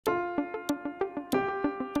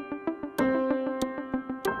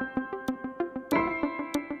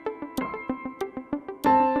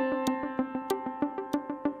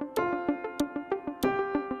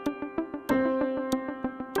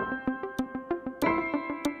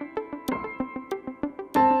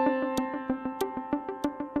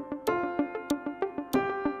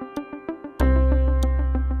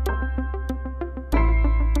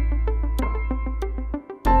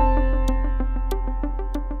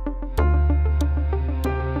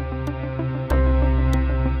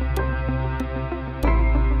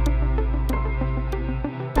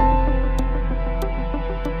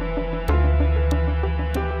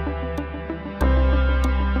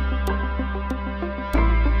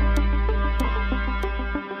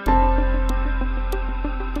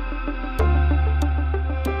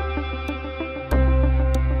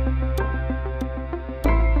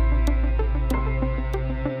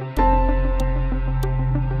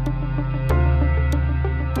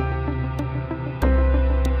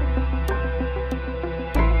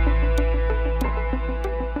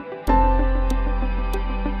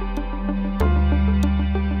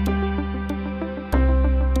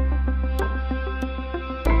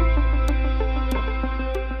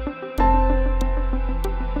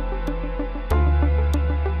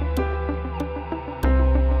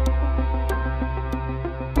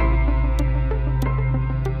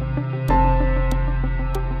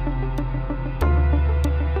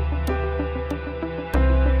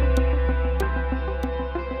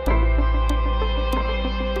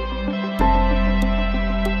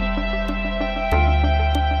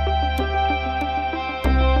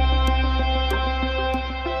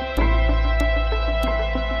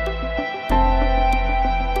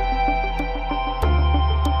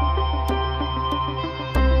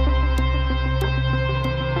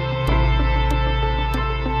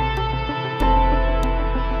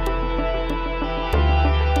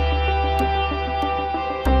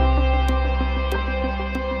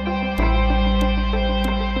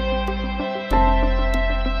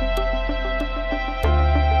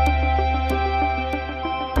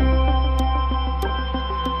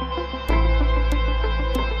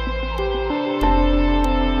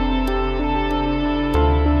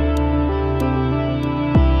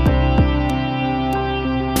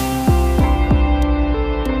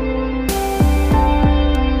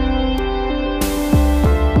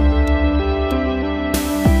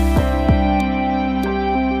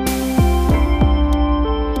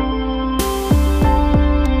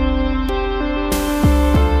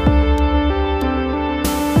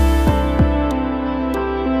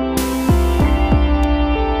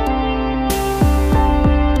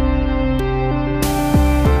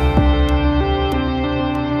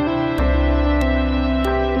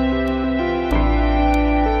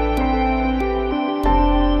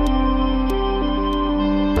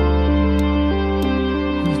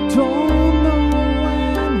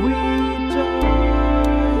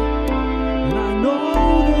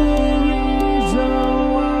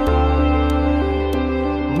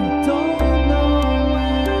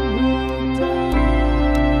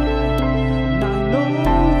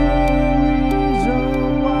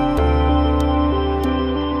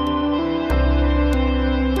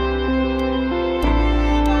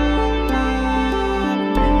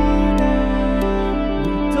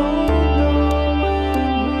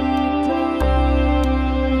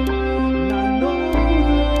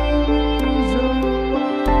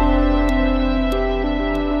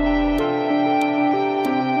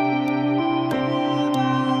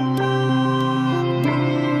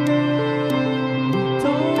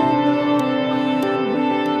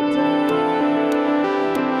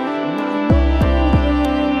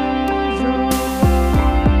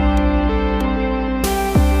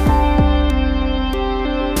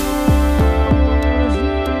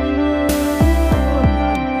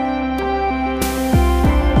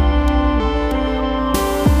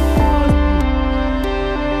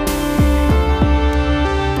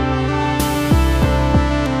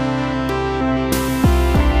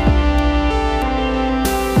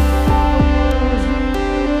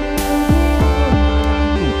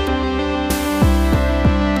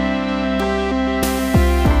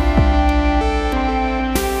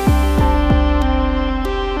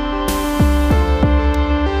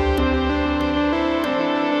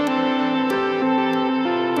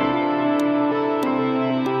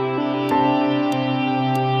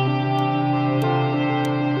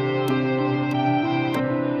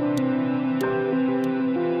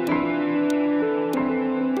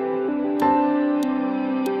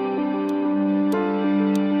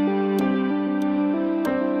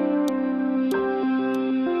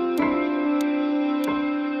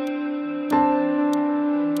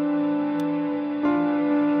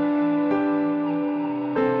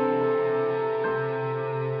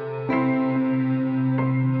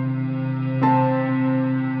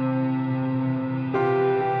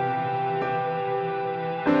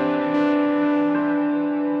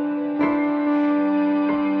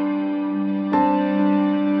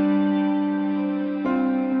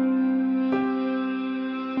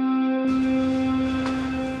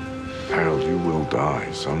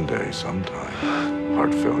die someday, sometime.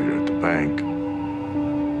 Heart failure at the bank,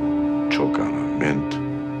 choke on a mint,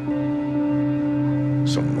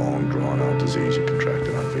 some long drawn-out disease you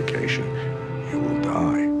contracted on vacation. You will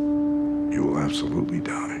die. You will absolutely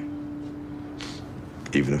die.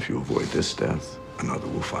 Even if you avoid this death, another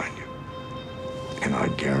will find you. And I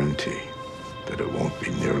guarantee that it won't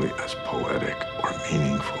be nearly as poetic or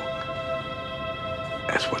meaningful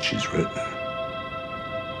as what she's written.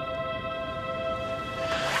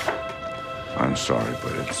 I'm sorry,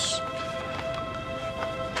 but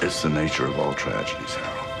it's the nature of all tragedies,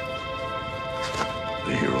 Harold.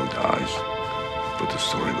 The hero dies, but the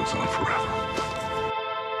story lives on forever.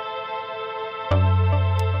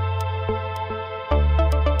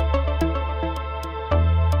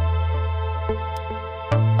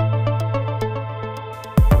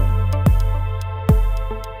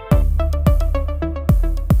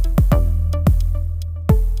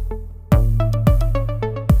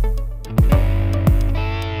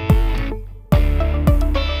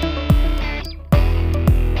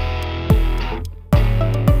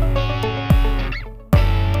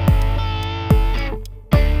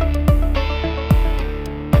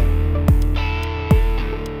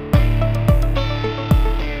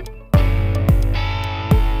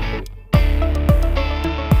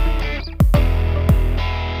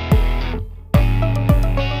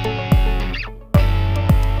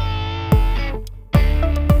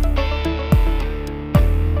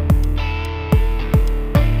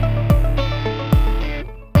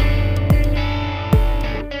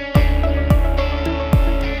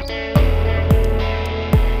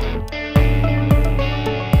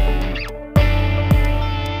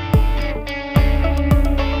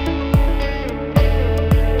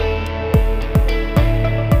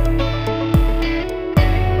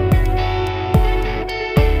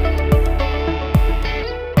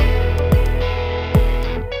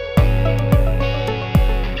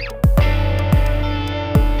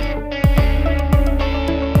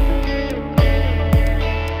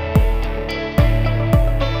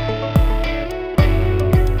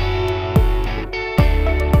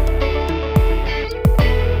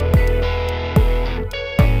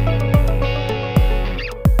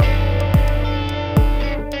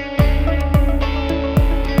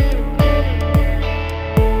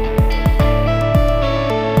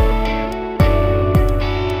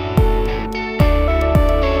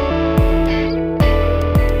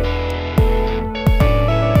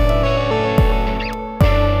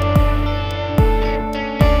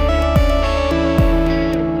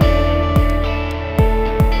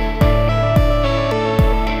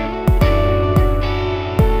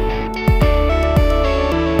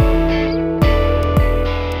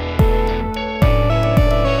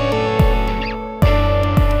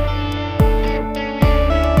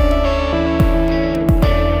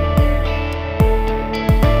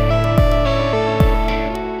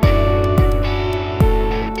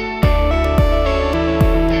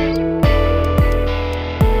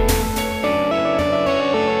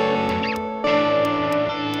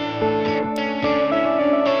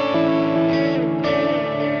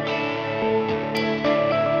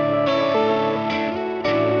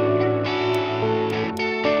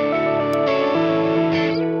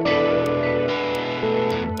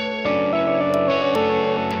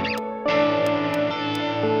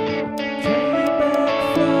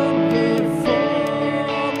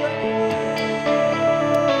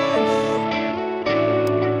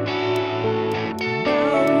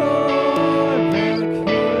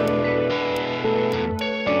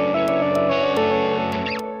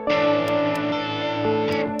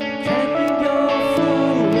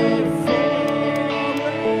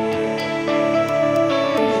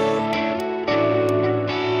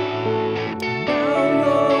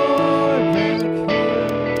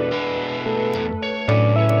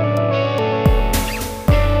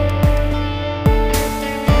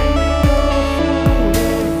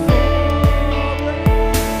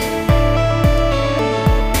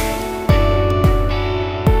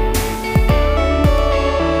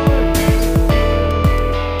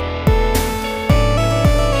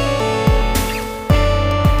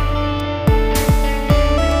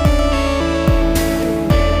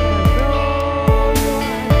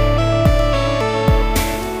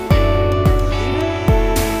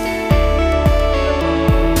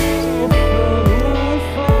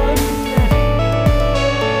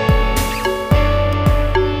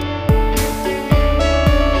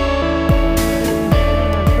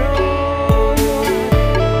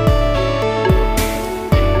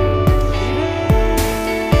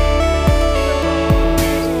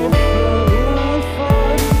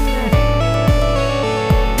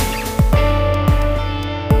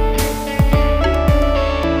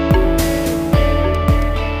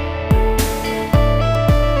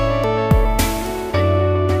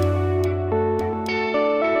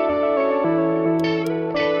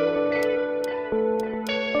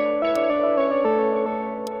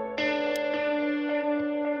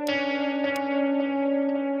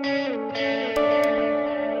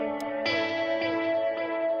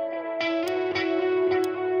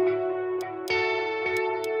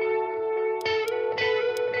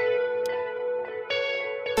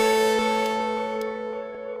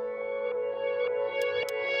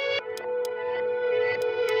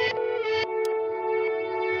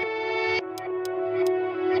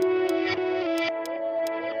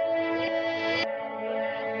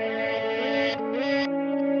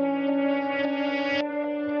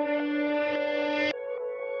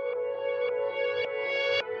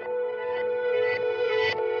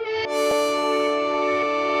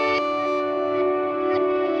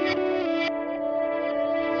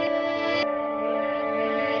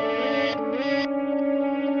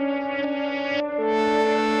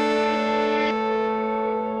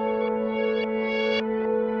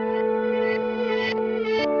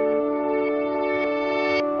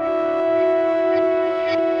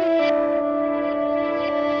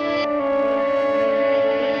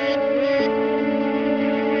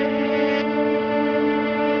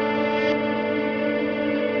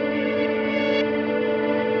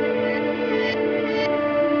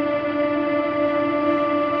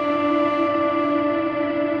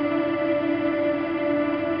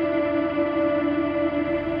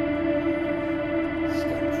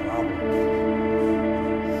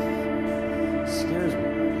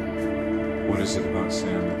 What is it about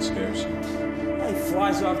Sam that scares you? He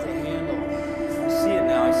flies off the handle. I see it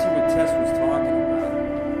now. I see what Tess was talking about.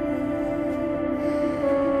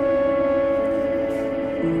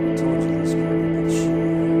 I told you this guy would be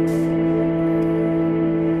shit.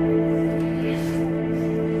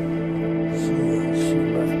 She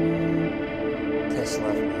left me. Tess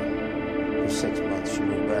left me. For 6 months, she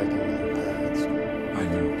moved back in with her parents. I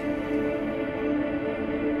know.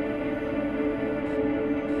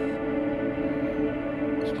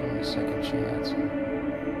 Just give me a second chance.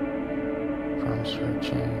 Promise her a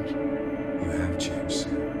change. You have changed,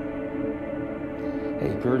 Sam.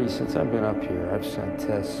 Hey, Gertie, since I've been up here, I've sent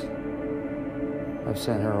Tess. I've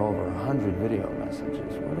sent her over 100 video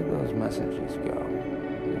messages. Where did those messages go?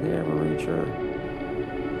 Did they ever reach her?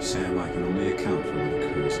 Sam, I can only account for what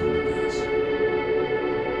occurs on the base.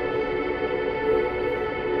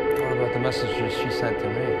 What about the messages she sent to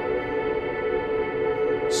me?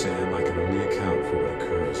 Sam, I can only account for what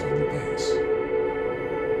occurs on the base.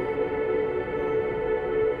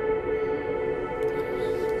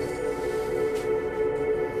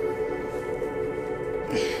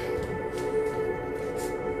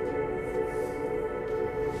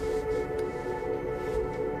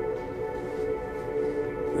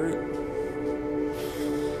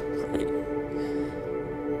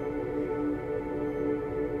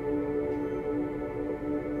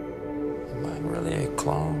 Am I really a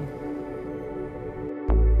clone?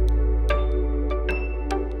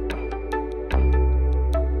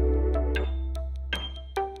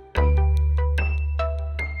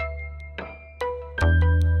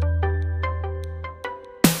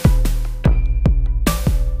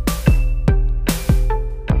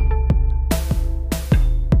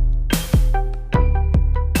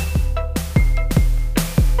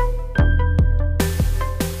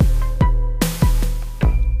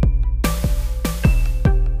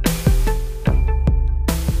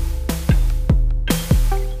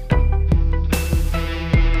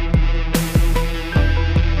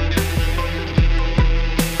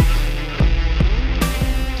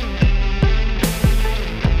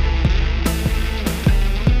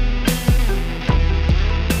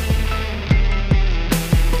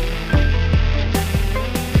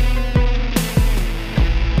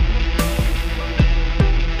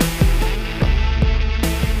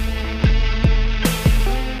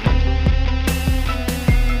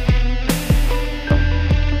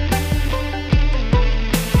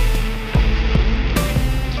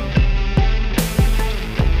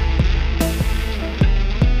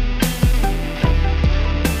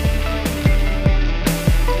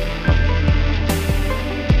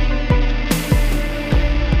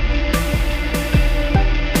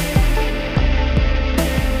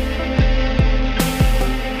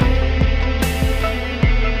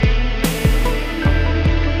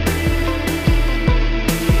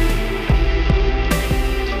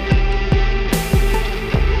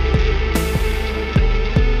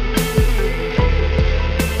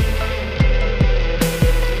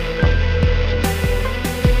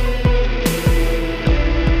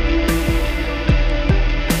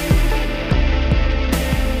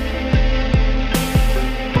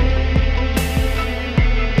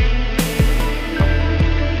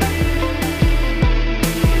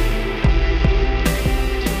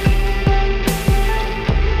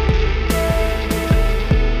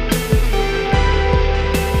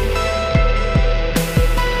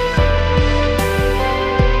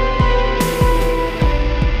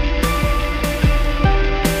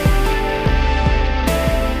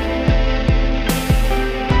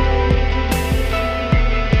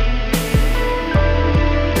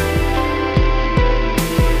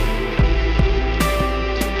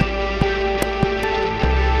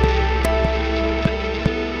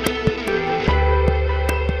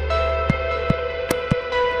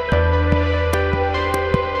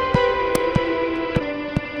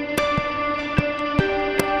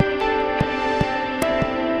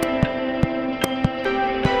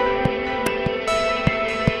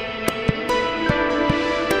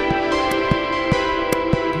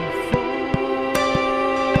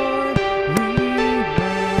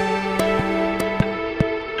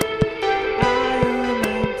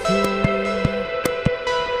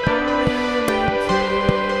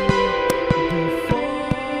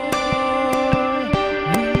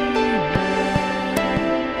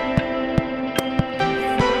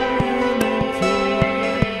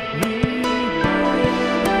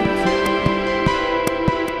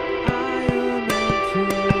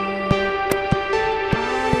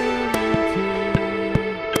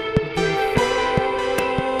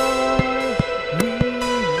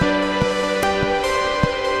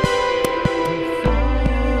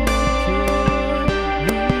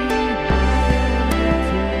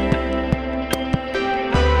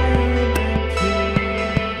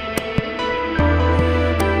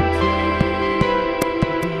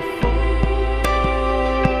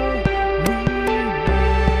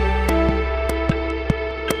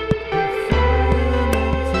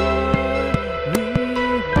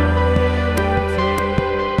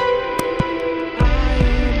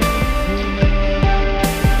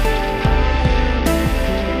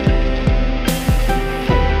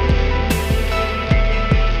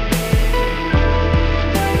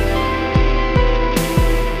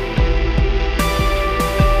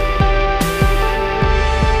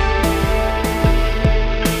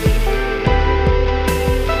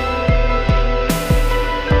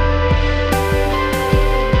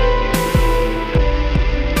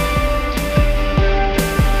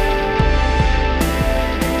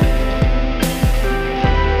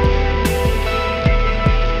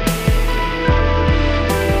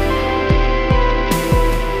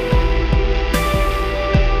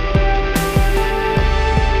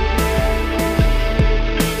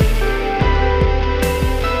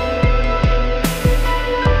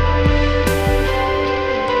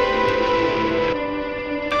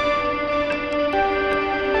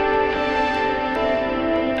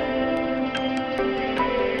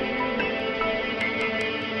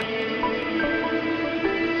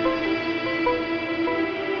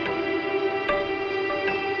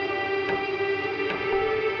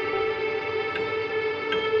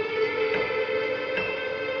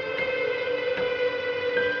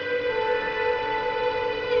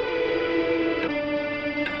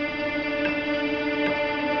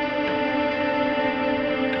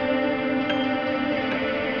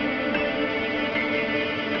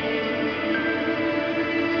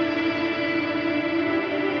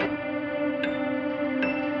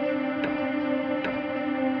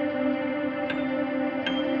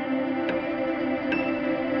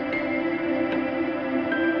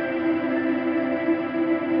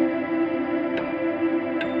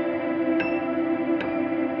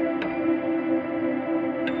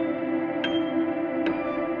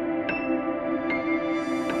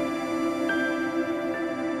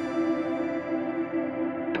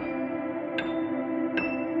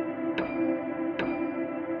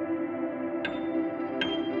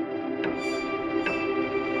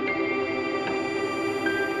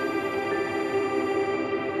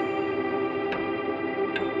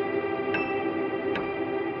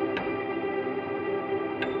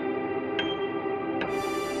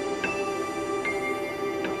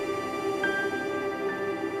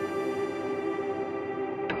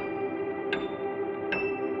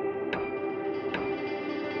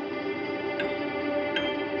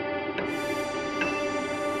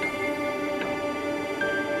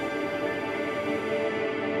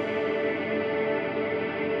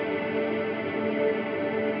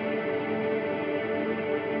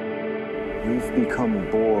 We've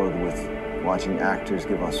become bored with watching actors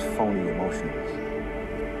give us phony emotions.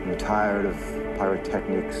 We're tired of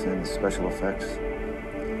pyrotechnics and special effects.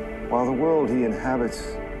 While the world he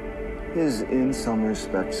inhabits is, in some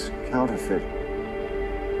respects, counterfeit,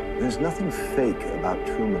 there's nothing fake about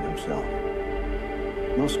Truman himself.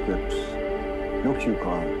 No scripts, no cue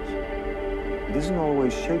cards. It isn't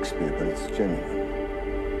always Shakespeare, but it's genuine.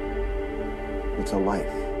 It's a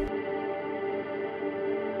life.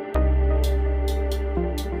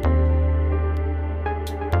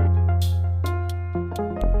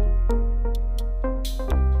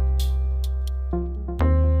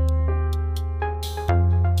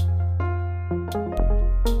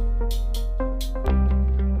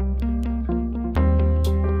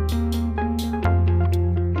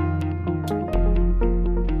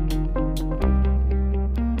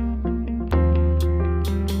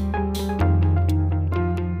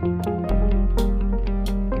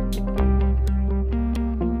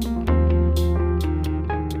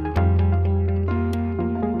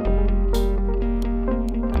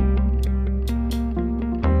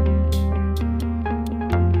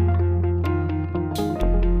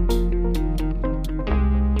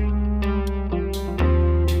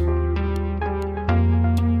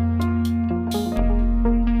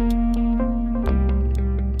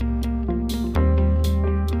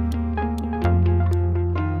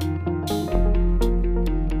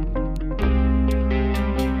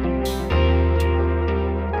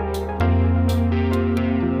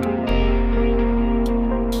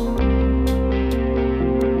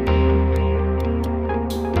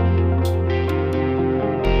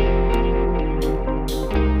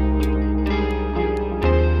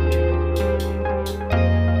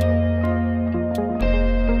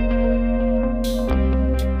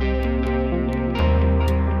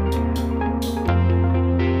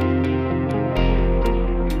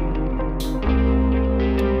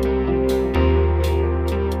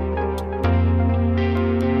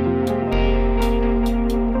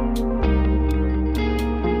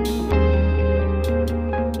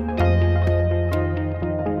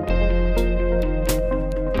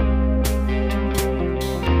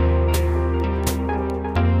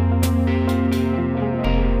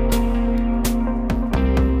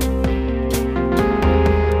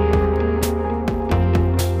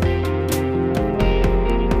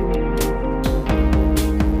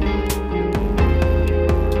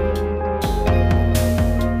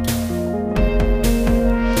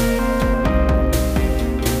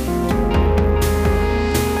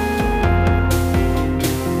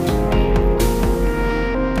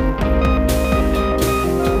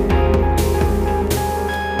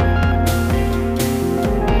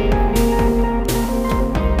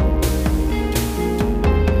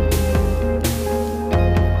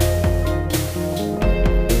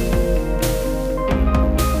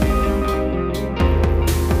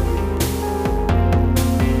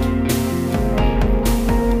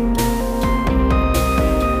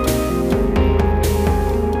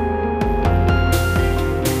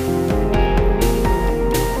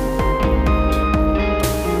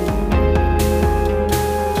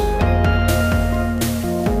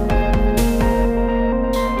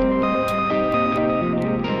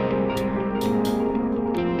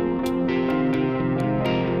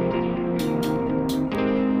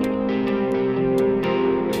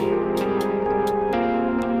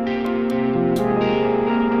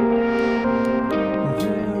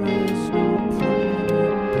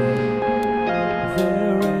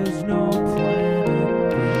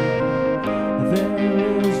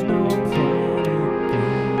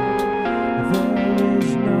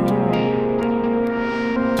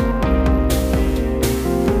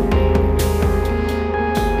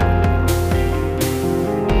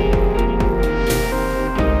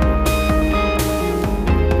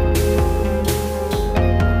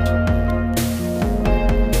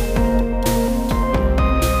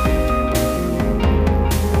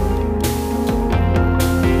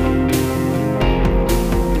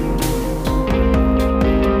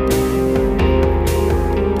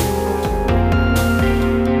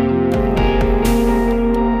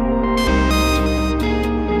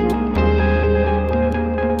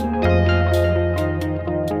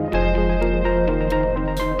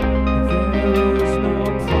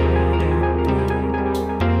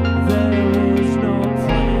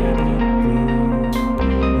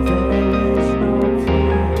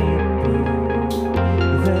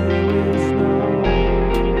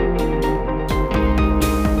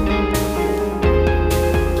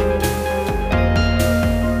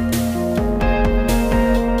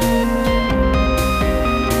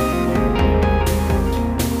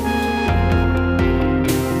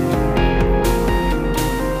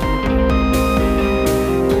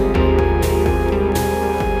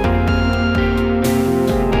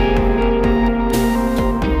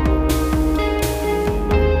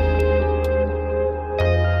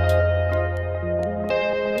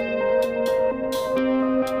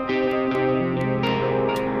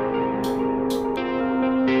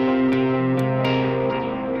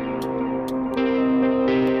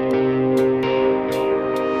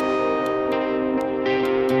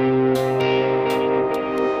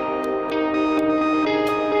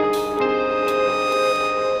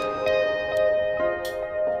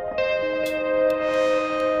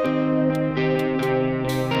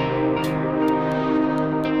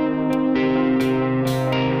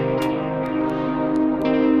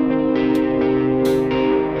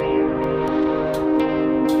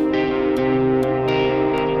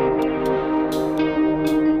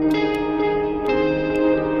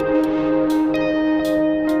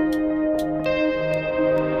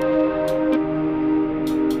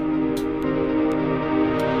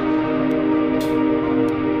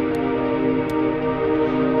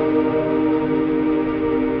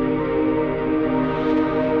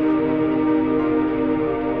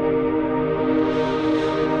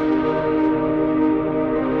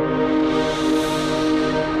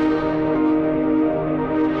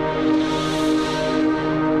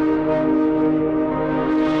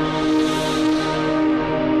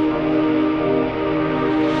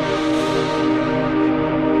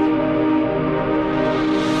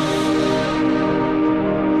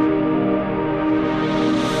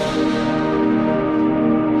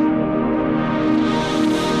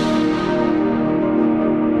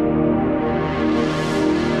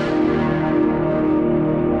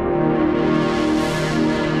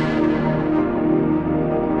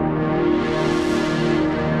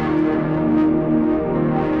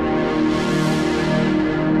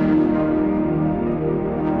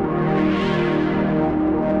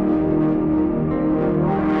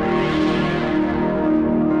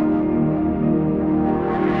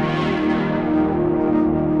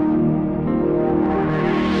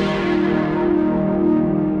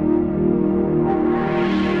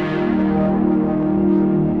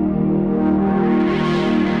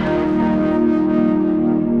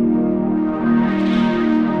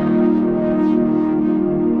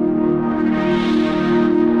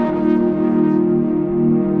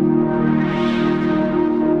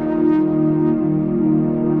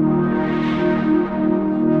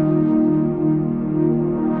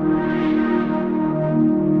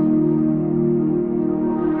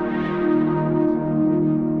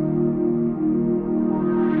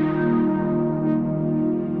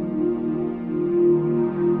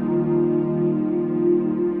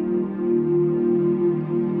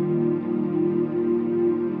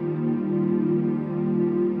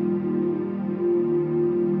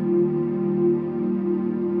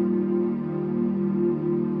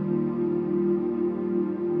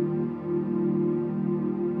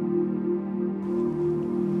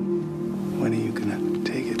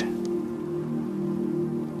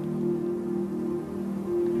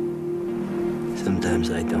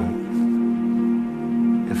 sometimes I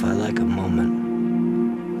don't. If I like a moment, I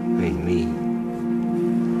mean me,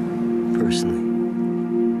 personally,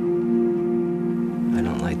 I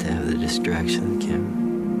don't like to have the distraction of the camera.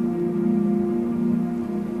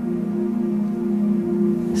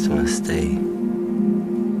 I just want to stay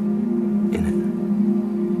in it.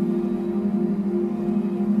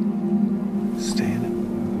 Stay in it?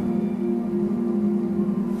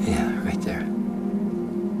 Yeah, right there.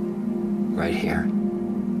 Right here.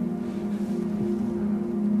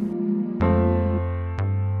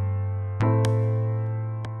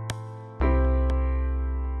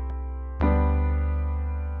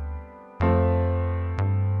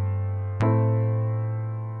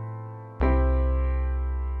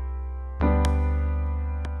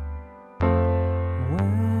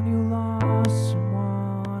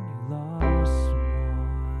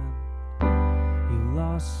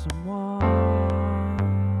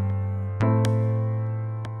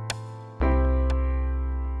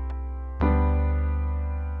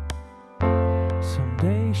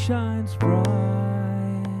 Someday shines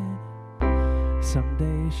bright,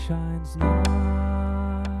 someday shines not.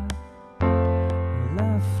 We're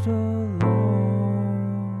left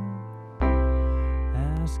alone,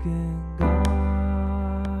 asking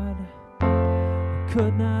God. We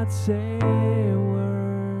could not say a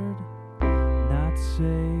word, not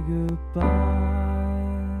say goodbye.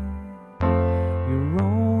 You're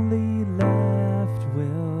only left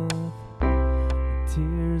with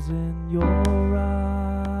tears in your eyes.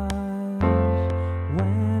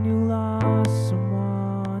 When you lost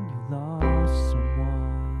someone, you lost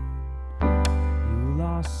someone, you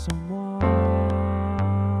lost someone.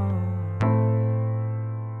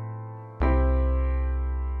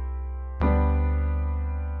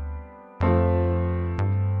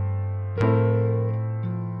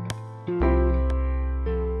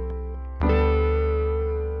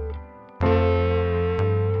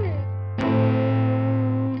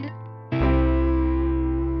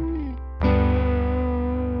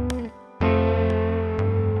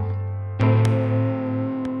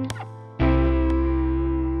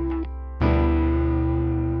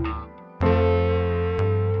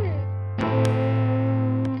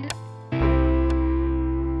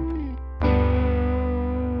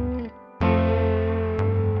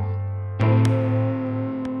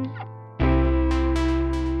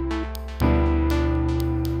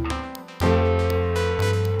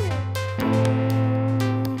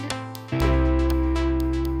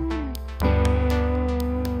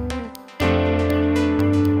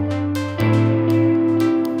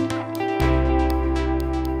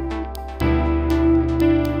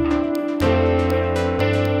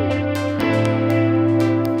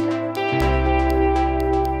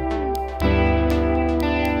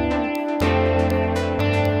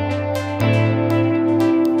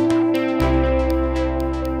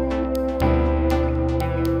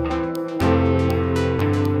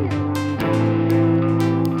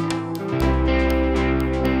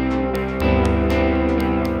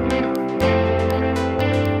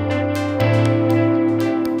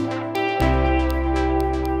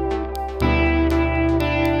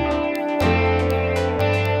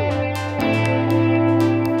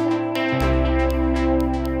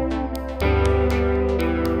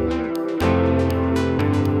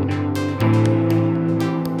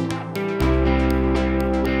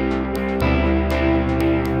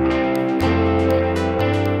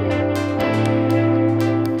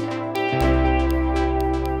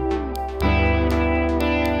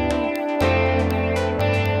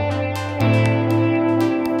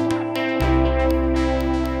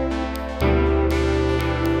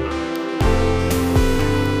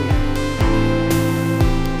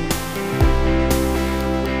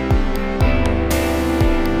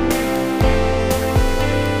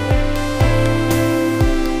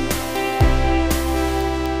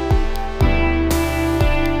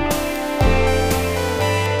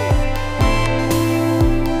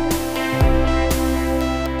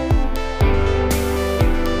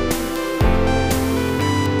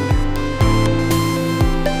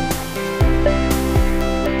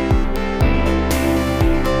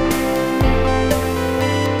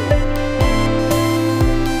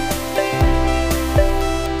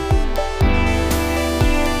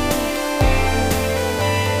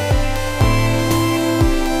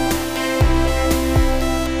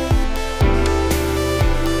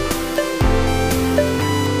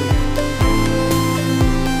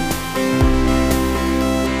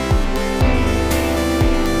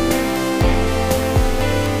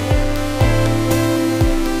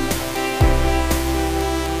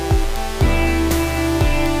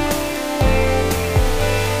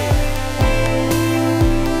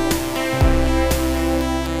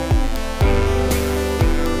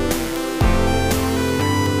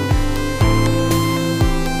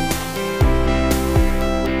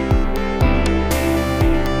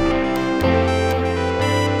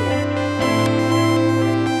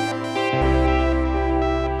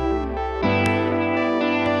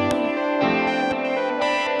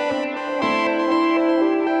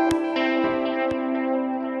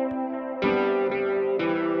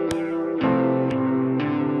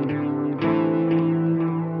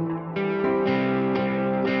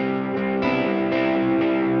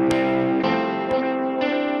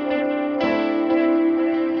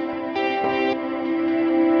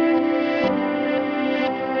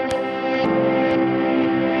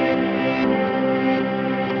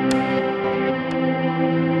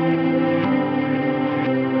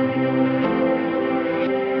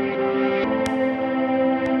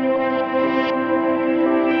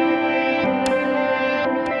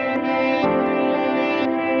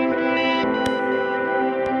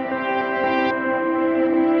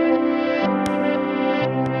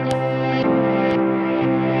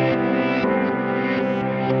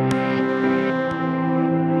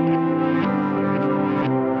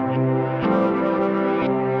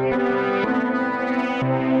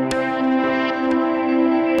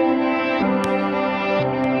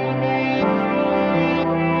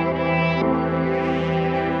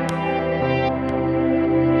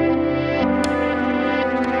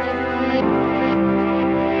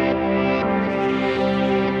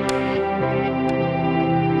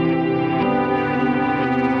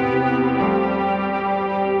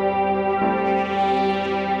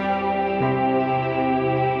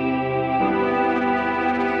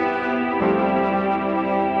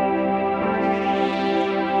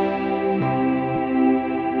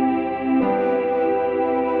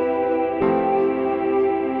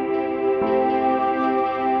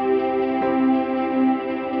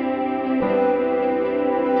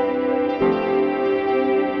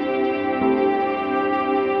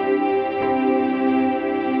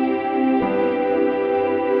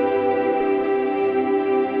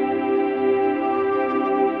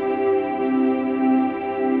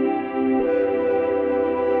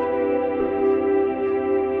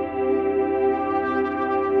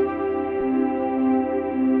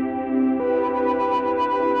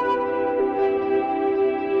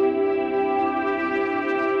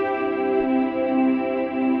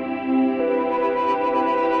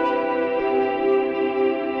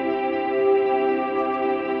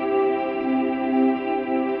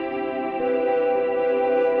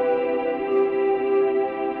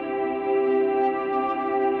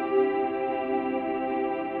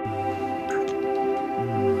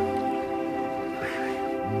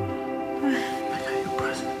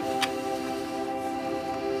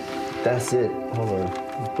 That's it. Hold on.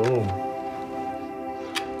 Boom.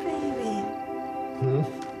 Baby.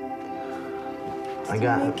 I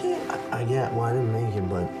well, I didn't make it,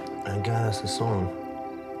 but I got us a song.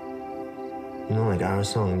 You know, like our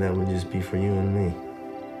song that would just be for you and me.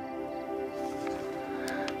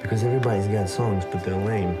 Because everybody's got songs, but they're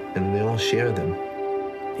lame, and they all share them.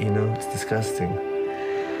 You know, it's disgusting.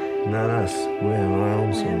 Not us. We have our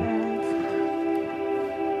own song.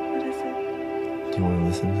 What is it? Do you want to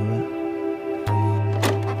listen to it?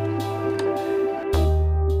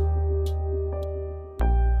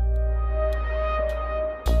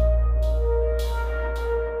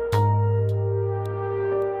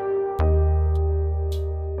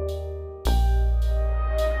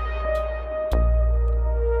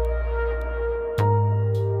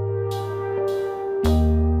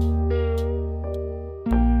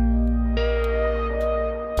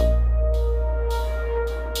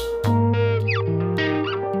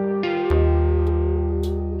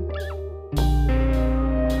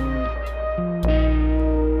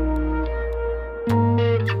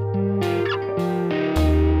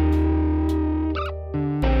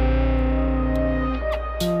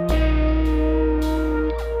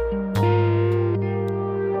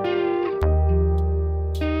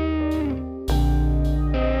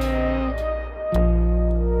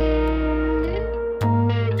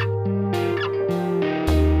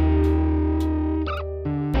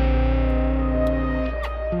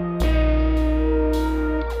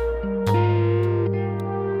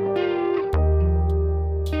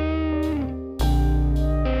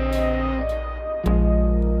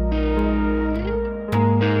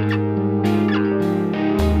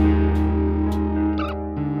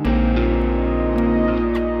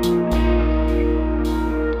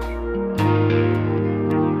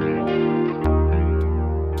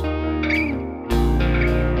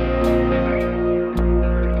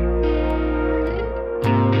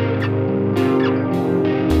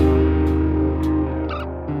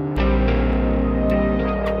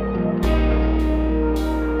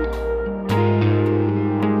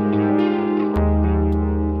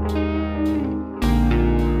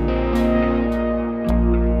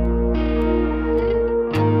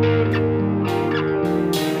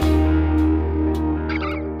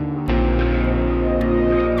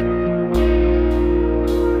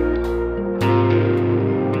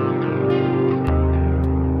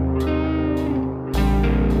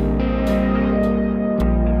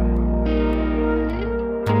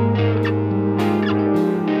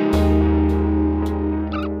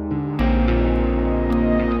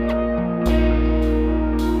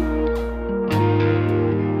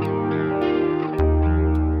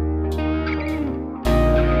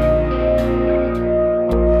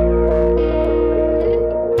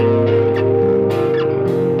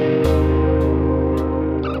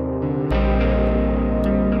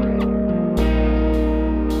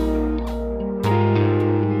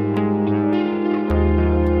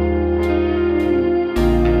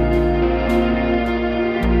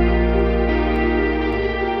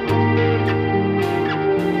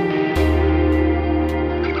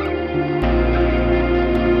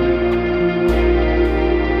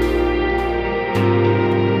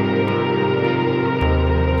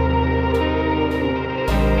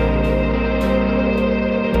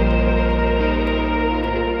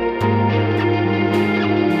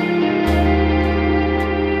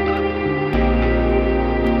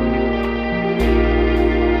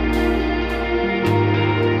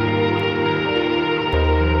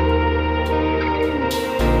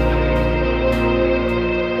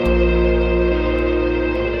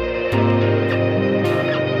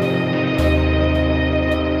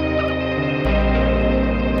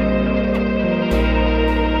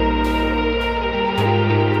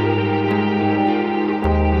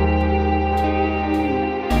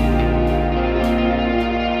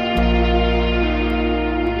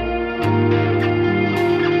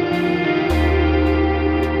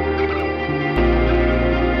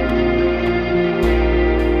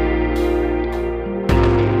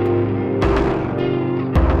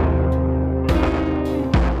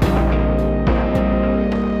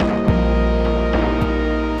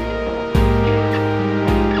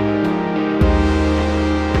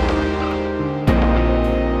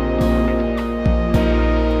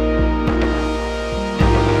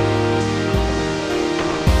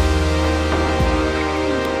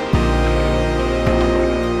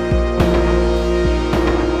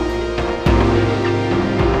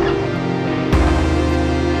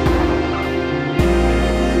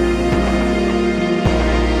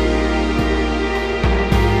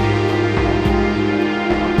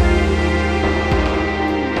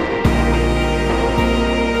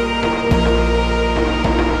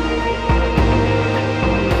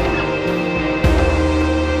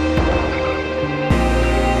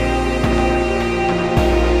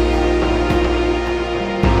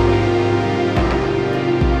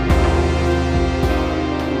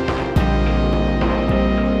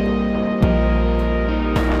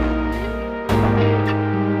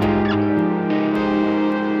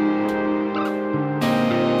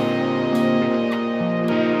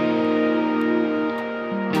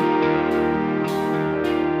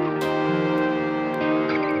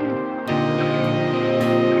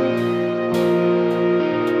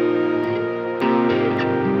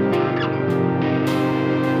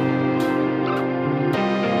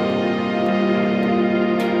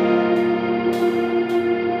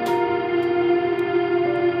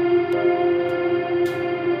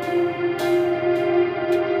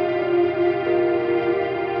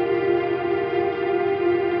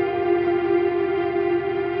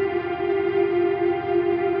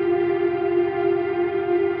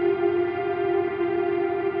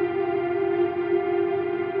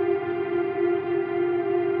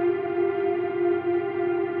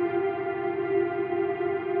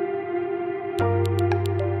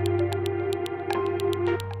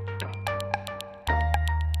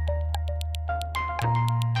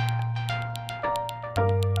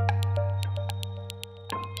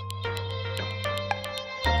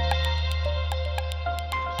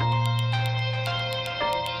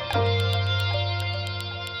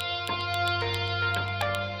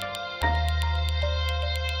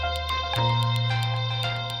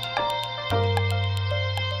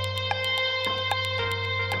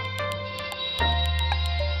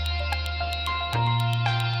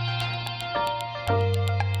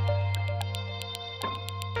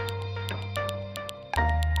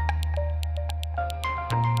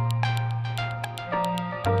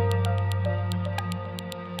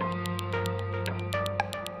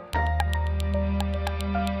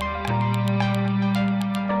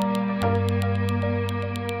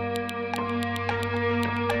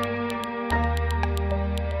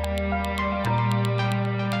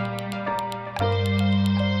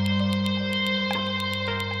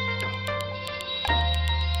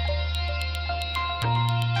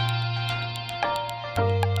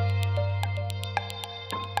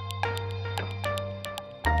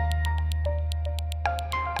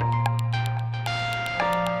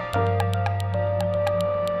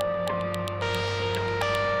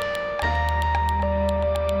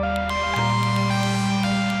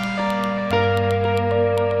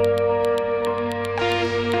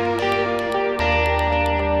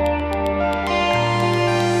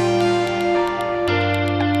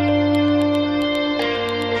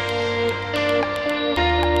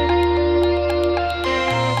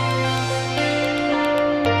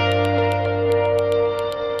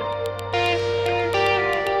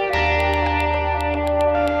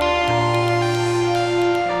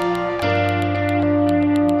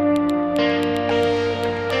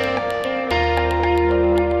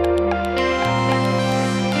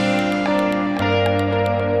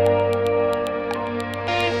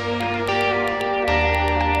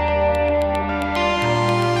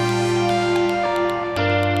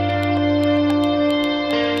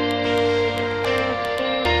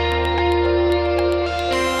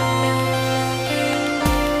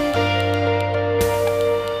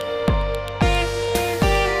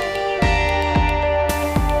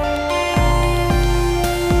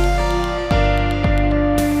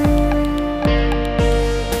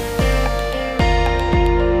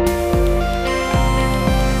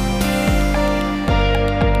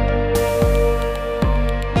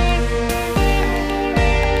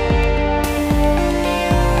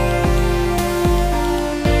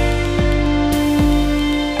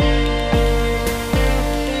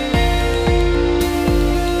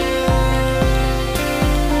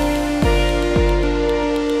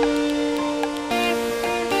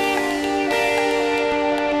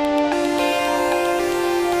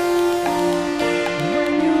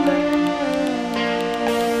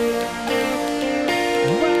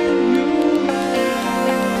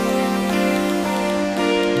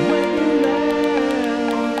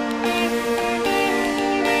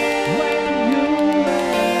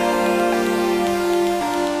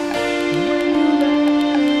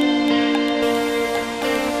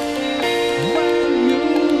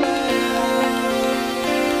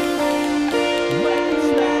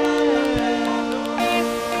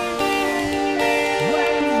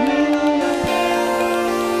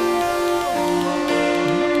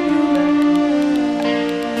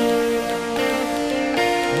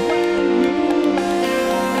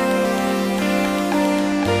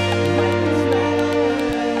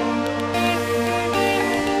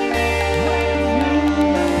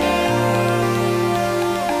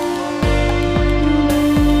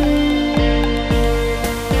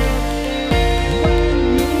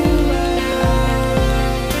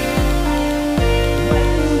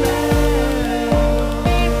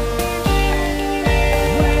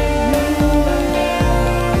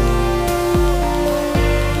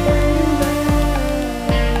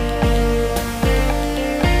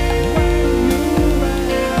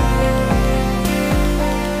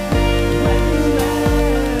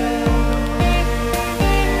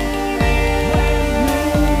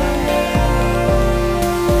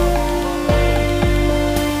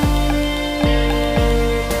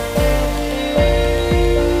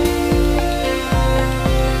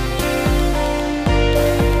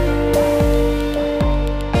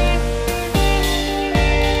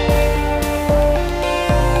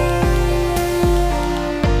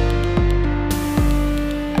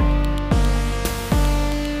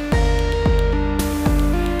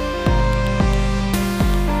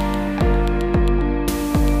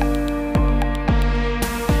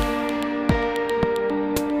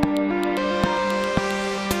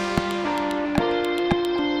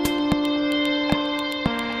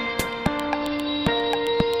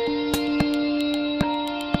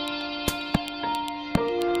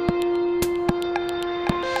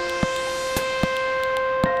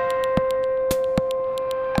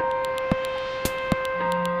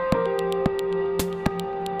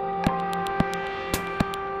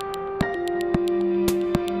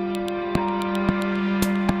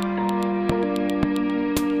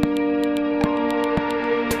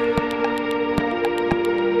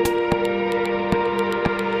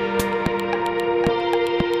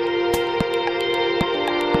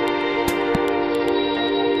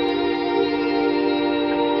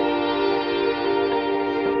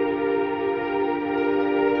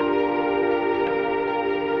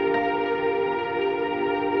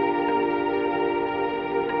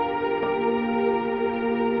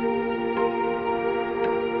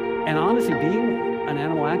 And honestly, being an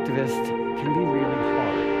animal activist can be really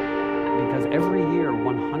hard because every year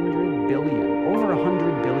over 100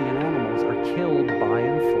 billion animals are killed by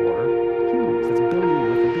and for humans. That's billion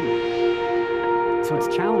with a B. So it's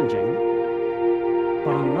challenging.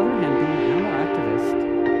 But on the other hand, being an animal activist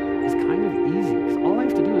is kind of easy because all I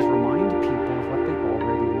have to do is remind people of what they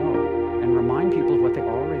already know and remind people of what they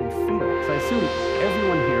already feel. So I assume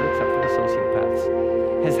everyone here, except for the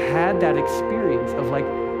sociopaths, has had that experience of like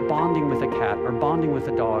bonding with a cat or bonding with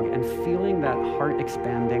a dog and feeling that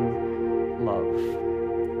heart-expanding love.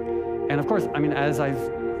 And of course, I mean, as I've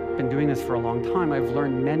been doing this for a long time, I've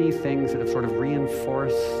learned many things that have sort of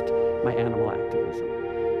reinforced my animal activism.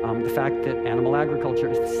 The fact that animal agriculture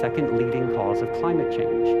is the second leading cause of climate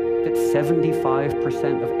change, that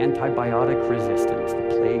 75% of antibiotic resistance,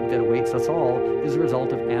 the plague that awaits us all, is a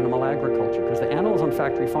result of animal agriculture, because the animals on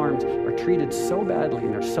factory farms are treated so badly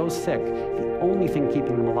and they're so sick, the only thing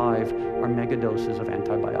keeping them alive are megadoses of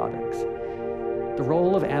antibiotics. The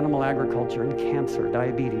role of animal agriculture in cancer,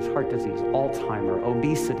 diabetes, heart disease, Alzheimer,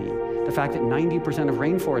 obesity, the fact that 90% of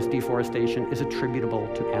rainforest deforestation is attributable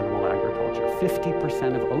to animal agriculture.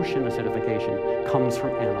 50% of ocean acidification comes from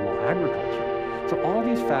animal agriculture. So all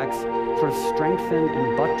these facts sort of strengthen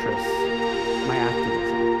and buttress my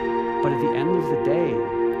activism. But at the end of the day,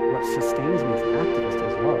 what sustains me as an activist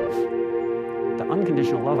is love. The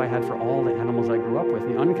unconditional love I had for all the animals I grew up with,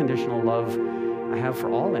 the unconditional love I have for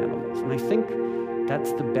all animals. And I think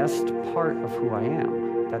that's the best part of who I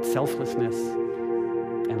am, that selflessness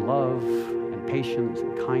and love and patience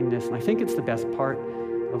and kindness. And I think it's the best part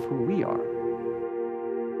of who we are.